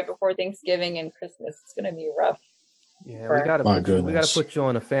died right before Thanksgiving and Christmas. It's gonna be rough. Yeah, we gotta put you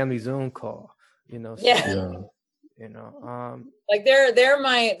on a family Zoom call. You know. So, yeah. You know, like they're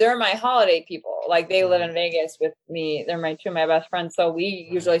my holiday people. Like they live in Vegas with me. They're two of my best friends. So we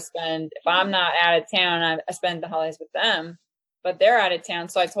usually spend, if I'm not out of town, I spend the holidays with them. But they're out of town,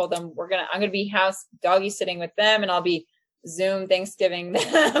 so I told them I'm gonna be house doggy sitting with them, and I'll be Zoom Thanksgiving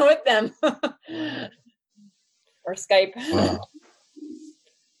with them or Skype. Wow.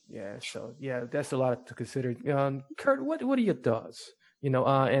 Yeah, so that's a lot to consider. Kurt, what are your thoughts? You know,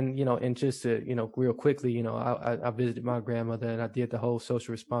 and just to, real quickly, I visited my grandmother and I did the whole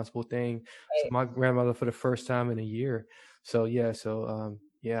social responsible thing. Right. So my grandmother for the first time in a year. So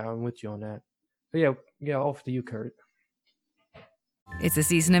I'm with you on that. But yeah, off to you, Kurt. It's a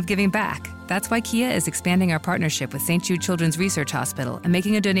season of giving back. That's why Kia is expanding our partnership with St. Jude Children's Research Hospital and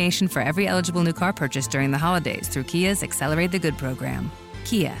making a donation for every eligible new car purchase during the holidays through Kia's Accelerate the Good program.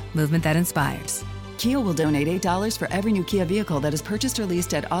 Kia, movement that inspires. Kia will donate $8 for every new Kia vehicle that is purchased or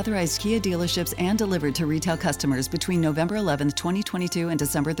leased at authorized Kia dealerships and delivered to retail customers between November 11th, 2022 and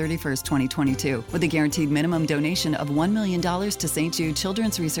December 31st, 2022, with a guaranteed minimum donation of $1 million to St. Jude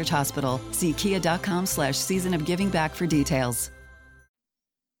Children's Research Hospital. See kia.com/season of giving back for details.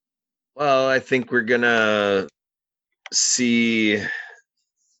 Well, I think we're gonna see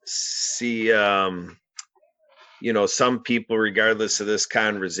some people, regardless of this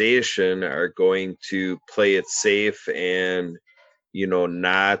conversation, are going to play it safe and,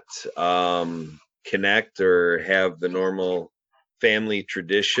 not connect or have the normal family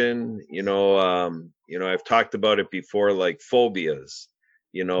tradition. I've talked about it before, like phobias,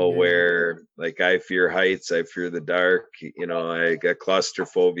 where like I fear heights, I fear the dark, I got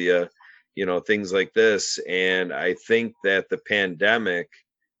claustrophobia, things like this. And I think that the pandemic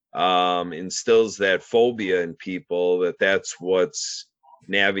instills that phobia in people, that's what's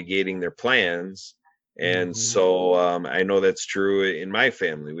navigating their plans. And so I know that's true in my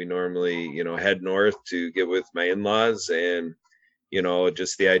family. We normally, head north to get with my in-laws and,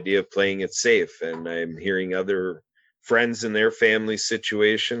 just the idea of playing it safe. And I'm hearing other friends in their family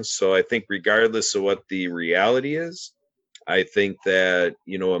situations. So I think regardless of what the reality is, I think that,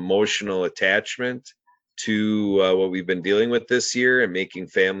 emotional attachment to what we've been dealing with this year and making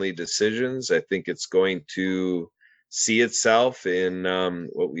family decisions, I think it's going to see itself in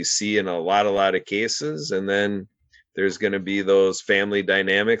what we see in a lot of cases. And then there's going to be those family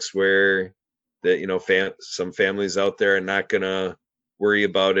dynamics where that, some families out there are not going to worry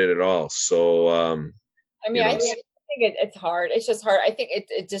about it at all. So, I think it's hard. It's just hard. I think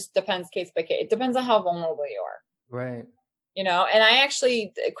it just depends case by case. It depends on how vulnerable you are. Right. And I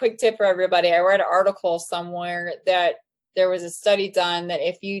actually, a quick tip for everybody, I read an article somewhere that there was a study done that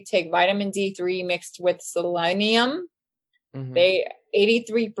if you take vitamin D3 mixed with selenium,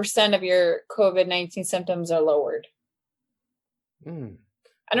 83% of your COVID-19 symptoms are lowered.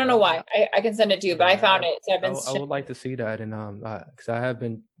 I don't know why. I can send it to you, but I found it. So I would like to see that, and because I have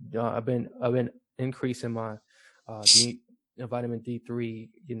been, I've been increasing my vitamin D3.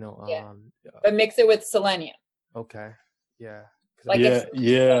 But mix it with selenium. Okay. Yeah. If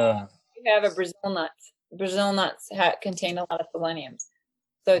you have a Brazil nuts contain a lot of seleniums.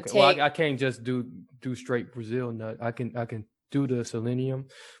 So I can't just do straight Brazil nut. I can do the selenium,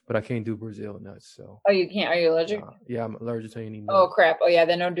 but I can't do Brazil nuts. So. Oh, you can't? Are you allergic? Yeah, I'm allergic to any nut. Oh crap! Oh yeah,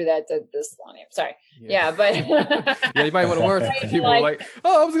 then don't do that to the selenium. Sorry. Yeah, but yeah, you might want to work. People are like,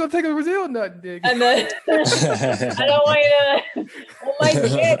 oh, I was gonna take a Brazil nut. And then I don't want you to. Well, my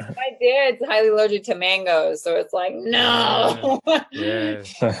dad's highly allergic to mangoes, so it's like no. Yeah,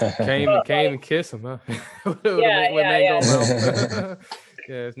 can't even kiss him, huh? Mango.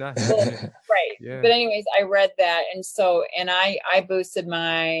 Yeah, it's not right. Yeah. But anyways, I read that, and I boosted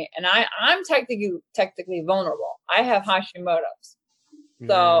I'm technically vulnerable. I have Hashimoto's,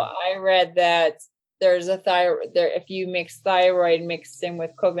 so I read that there's a thyroid there. If you mix thyroid mixed in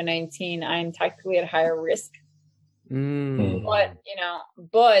with COVID-19, I'm technically at higher risk. But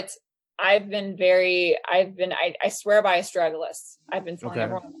I swear by astragalus. I've been telling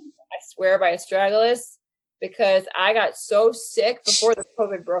everyone, I swear by astragalus. Because I got so sick before the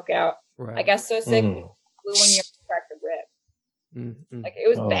COVID broke out. Right. I got so sick, flew 1 year, cracked a rib. Like it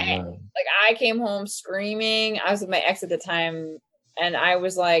was bad. Man. Like I came home screaming. I was with my ex at the time, and I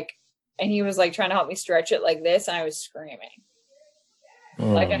was like, and he was like trying to help me stretch it like this, and I was screaming.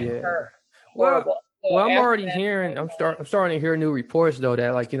 Like it hurt. Horrible. Well, I'm already hearing. I'm starting to hear new reports though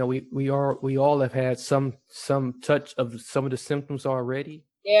that we all have had some touch of some of the symptoms already.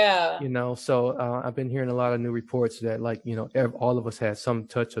 Yeah. You know, so I've been hearing a lot of new reports that, like, you know, all of us had some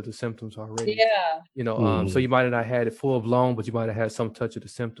touch of the symptoms already. Yeah. You know, so you might have not had it full blown, but you might have had some touch of the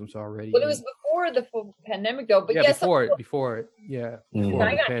symptoms already. Well, it was before the full pandemic, though. But yeah, yes, before it, I the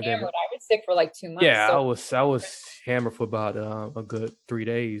got pandemic. hammered. I was sick for like 2 months. Yeah, so. I was hammered for about a good 3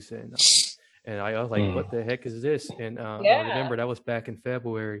 days, and I was like, what the heck is this? And I remember that was back in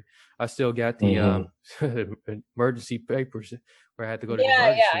February. I still got the emergency papers where I had to go to the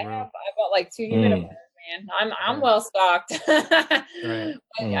emergency room. I bought like 2 humidifiers, man. I'm well stocked. Right.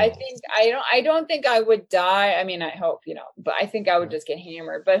 I don't think I would die. I mean, I hope, you know, but I think I would just get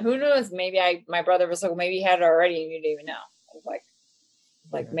hammered. But who knows? Maybe my brother was like, well, maybe he had it already and you didn't even know. I was like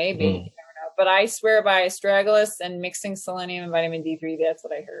maybe. You never know. But I swear by astragalus and mixing selenium and vitamin D3. That's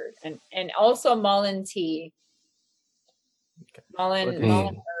what I heard. And also mullein tea. Mullein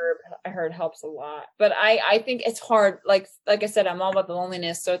herb, I heard, helps a lot. But I think it's hard. Like I said, I'm all about the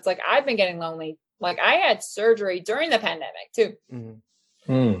loneliness. So it's like I've been getting lonely. Like I had surgery during the pandemic too.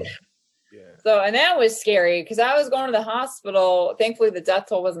 Yeah. So, and that was scary because I was going to the hospital. Thankfully, the death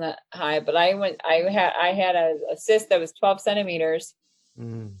toll wasn't that high, but I had a cyst that was 12 centimeters,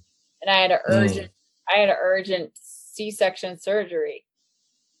 and I had an urgent C-section surgery,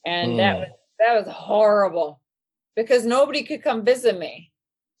 and that was horrible because nobody could come visit me.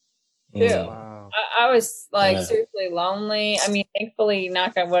 Too. Wow. I was like seriously lonely. I mean, thankfully,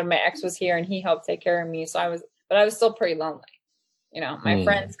 knock on wood, my ex was here and he helped take care of me. So I was still pretty lonely. You know, my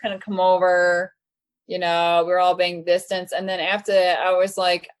friends couldn't come over, you know, we were all being distanced. And then after that, I was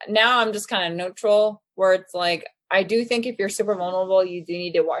like, now I'm just kind of neutral where it's like, I do think if you're super vulnerable, you do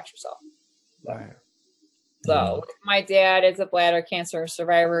need to watch yourself. Right. So my dad is a bladder cancer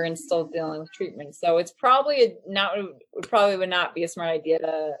survivor and still dealing with treatment. So it's probably would not be a smart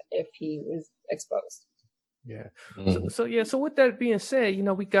idea if he was exposed. Yeah. So with that being said, you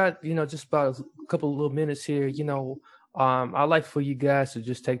know, we got, you know, just about a couple of little minutes here, you know. I'd like for you guys to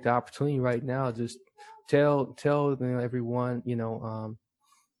just take the opportunity right now, just tell everyone, you know,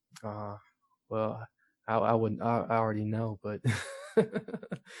 well, I already know, but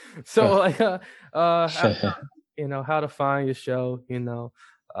so like, you know, how to find your show, you know,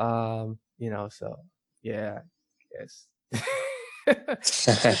 so yeah, yes.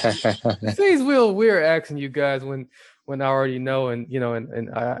 It seems real weird asking you guys when I already know, and you know,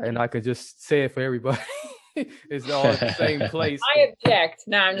 and I could just say it for everybody. It's all at the same place. I object.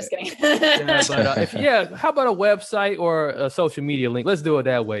 No, I'm just kidding. How about a website or a social media link? Let's do it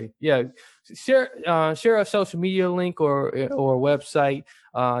that way. Yeah, share a social media link or a website.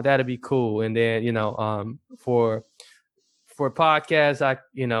 That'd be cool. And then, you know, for podcasts,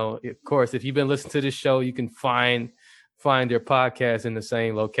 you know, of course, if you've been listening to this show, you can find their podcast in the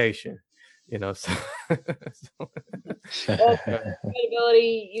same location. You know, so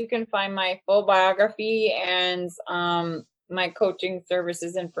Compatibility, you can find my full biography and my coaching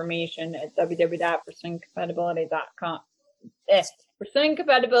services information at www.pursuingcompatibility.com.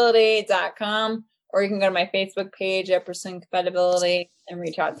 Pursuingcompatibility.com, or you can go to my Facebook page at Pursuing Compatibility and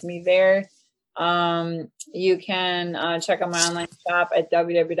reach out to me there. You can check out my online shop at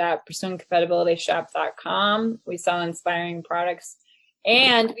www.pursuingcompatibilityshop.com. We sell inspiring products,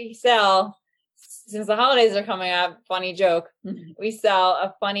 and we sell, since the holidays are coming up, funny joke, we sell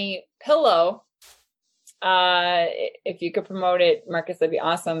a funny pillow. If you could promote it, Marcus, that'd be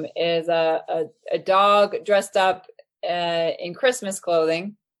awesome. Is a dog dressed up in Christmas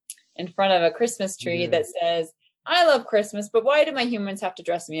clothing in front of a Christmas tree that says, "I love Christmas, but why do my humans have to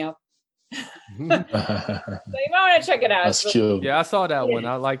dress me up?" So you might want to check it out. That's cute. Yeah, I saw that one.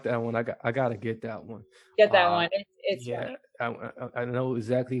 I like that one. I gotta get that one. Get that one. It's yeah. I know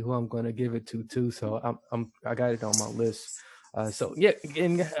exactly who I'm going to give it to too. So I got it on my list. So yeah,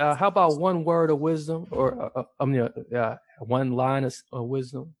 and how about one word of wisdom, or one line of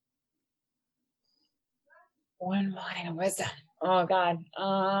wisdom? One line of wisdom. Oh God.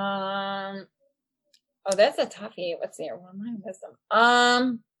 Oh, that's a toughie. Let's see here. One line of wisdom.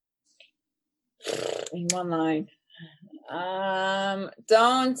 In one line.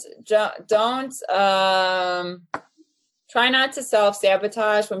 Don't try not to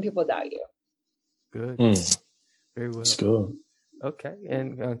self-sabotage when people doubt you. Good. Very well. That's good. Okay.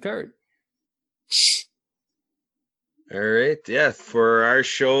 And Kurt. All right. Yeah. For our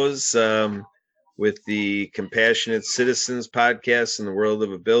shows, with the Compassionate Citizens podcast and the World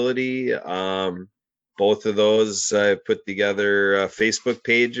of Ability, both of those I put together Facebook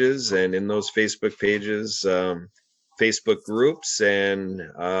pages, and in those Facebook pages, Facebook groups, and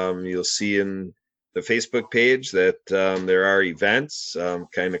you'll see in the Facebook page that there are events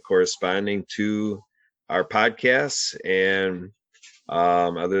kind of corresponding to our podcasts, and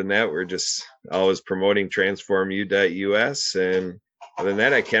Other than that, we're just always promoting transformu.us. And other than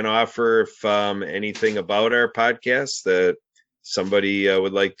that, I can offer if anything about our podcast that somebody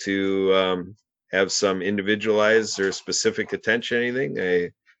would like to have some individualized or specific attention, anything,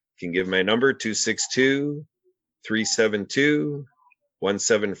 I can give my number,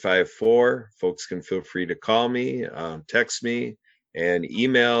 262-372-1754. Folks can feel free to call me, text me, and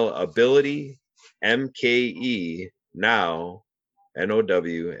email abilitymkenow,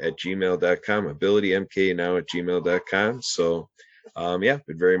 NOW@gmail.com, abilitymkenow@gmail.com. So, we'd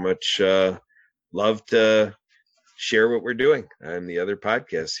very much love to share what we're doing on the other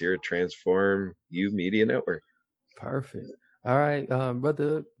podcasts here at Transform U Media Network. Perfect. All right,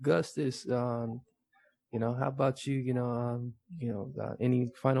 Brother Augustus, how about you?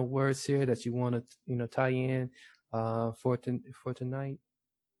 Any final words here that you want to, tie in for tonight?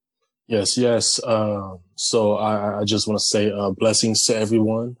 Yes. So I just want to say blessings to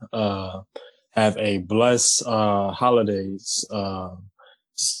everyone. Have a blessed holidays.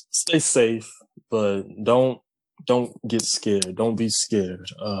 Stay safe, but don't get scared. Don't be scared.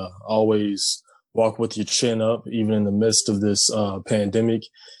 Always walk with your chin up, even in the midst of this pandemic.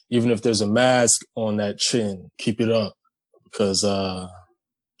 Even if there's a mask on that chin, keep it up, because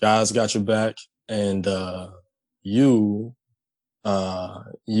God's got your back, and you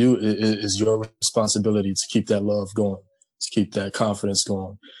is your responsibility to keep that love going, to keep that confidence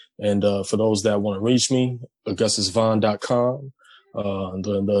going. And for those that want to reach me, AugustusVaughn.com.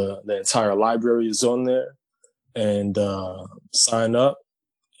 The entire library is on there, and sign up,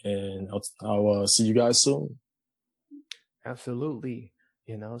 and I'll see you guys soon. Absolutely.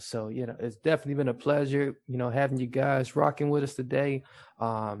 So, it's definitely been a pleasure, having you guys rocking with us today.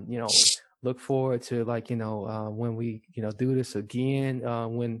 Look forward to when we, do this again,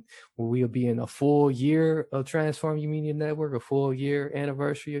 when we'll be in a full year of Transform U Media Network, a full year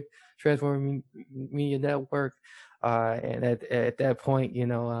anniversary of Transform Media Network. And at that point,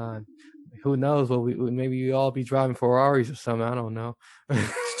 who knows? Well, maybe we all be driving Ferraris or something. I don't know.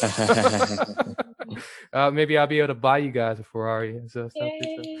 Maybe I'll be able to buy you guys a Ferrari. So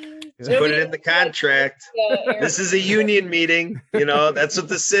put it in the contract. This is a union meeting. That's what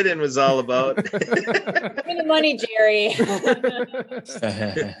the sit-in was all about. Give me the money, Jerry.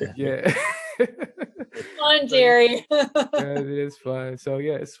 Yeah. Come on, Jerry. Yeah, it is fun. So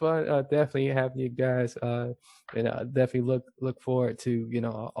it's fun. Definitely having you guys. And definitely look forward to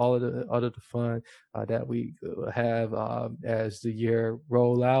all of the fun that we have as the year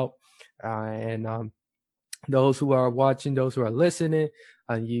roll out. And those who are watching, those who are listening,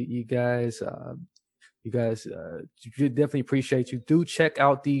 you guys definitely appreciate you. Do check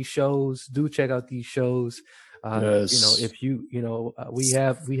out these shows. Yes. If we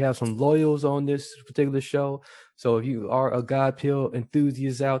have some loyals on this particular show. So if you are a God Pill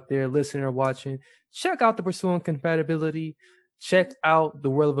enthusiast out there listening or watching, check out the Pursuing Compatibility. Check out the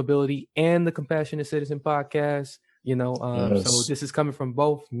World of Ability and the Compassionate Citizen podcast. Yes. So this is coming from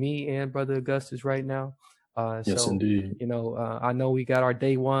both me and Brother Augustus right now. Yes, indeed. I know we got our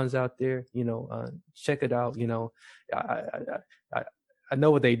day ones out there. Check it out. I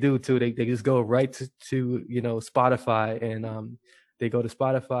know what they do too. They just go right to Spotify, and they go to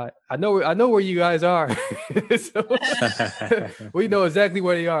Spotify. I know where you guys are. So, we know exactly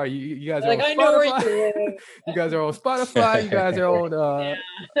where they are. You guys are on Spotify. Know where you guys are on Spotify. You guys are on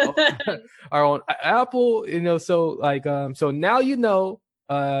are on Apple. So so now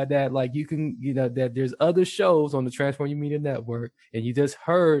that you can that there's other shows on the Transform U Media Network, and you just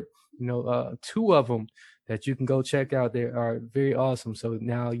heard two of them that you can go check out. They are very awesome. So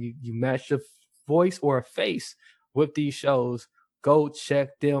now you match a voice or a face with these shows. Go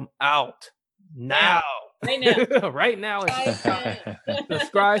check them out now. Right now. Right now.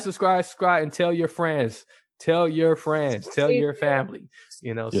 Subscribe, and tell your friends. Tell your family.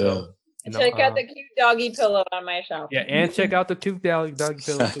 So. Check out the cute doggy pillow on my shelf. Yeah, and check out the cute doggy pillow too.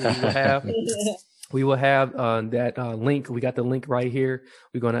 We will have that link. We got the link right here.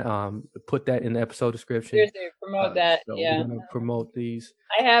 We're gonna put that in the episode description. Seriously, promote that. So yeah, we're gonna promote these.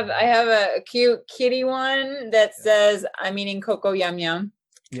 I have a cute kitty one that says "I'm eating Coco Yum Yum."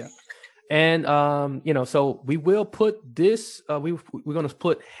 Yeah, and so we will put this. We're gonna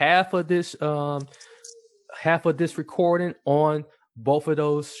put half of this recording on both of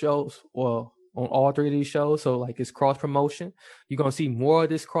those shows, or on all three of these shows. So it's cross promotion. You're going to see more of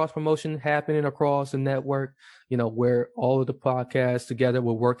this cross promotion happening across the network, where all of the podcasts together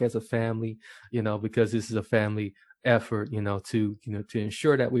will work as a family, because this is a family effort, to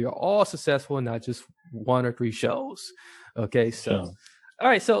ensure that we are all successful and not just one or three shows. Okay. So, All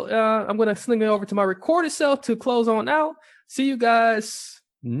right, so I'm going to sling it over to my recorded self to close on out. See you guys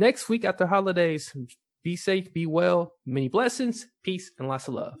next week after holidays. Be safe, be well, many blessings, peace, and lots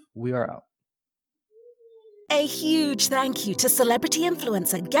of love. We are out. A huge thank you to celebrity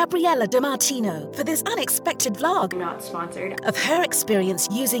influencer Gabriella DiMartino for this unexpected vlog, not sponsored, of her experience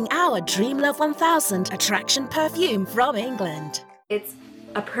using our Dream Love 1000 attraction perfume from England. It's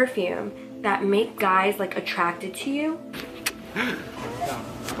a perfume that makes guys like attracted to you.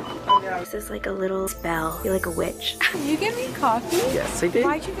 This is like a little spell. You're like a witch. You give me coffee? Yes, I did.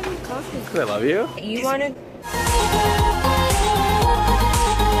 Why'd you give me coffee? Because I love you. You wanna...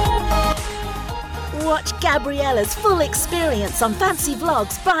 Watch Gabriella's full experience on Fancy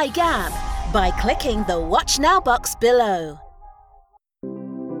Vlogs by Gab by clicking the Watch Now box below.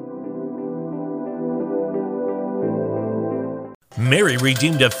 Mary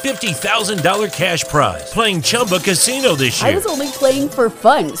redeemed a $50,000 cash prize playing Chumba Casino this year. I was only playing for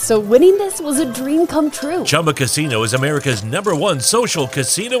fun, so winning this was a dream come true. Chumba Casino is America's #1 social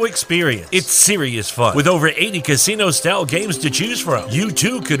casino experience. It's serious fun. With over 80 casino-style games to choose from, you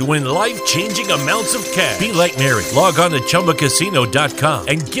too could win life-changing amounts of cash. Be like Mary. Log on to ChumbaCasino.com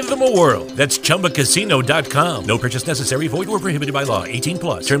and give them a whirl. That's ChumbaCasino.com. No purchase necessary. Void or prohibited by law.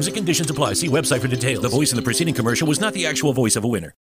 18+. Terms and conditions apply. See website for details. The voice in the preceding commercial was not the actual voice of a winner.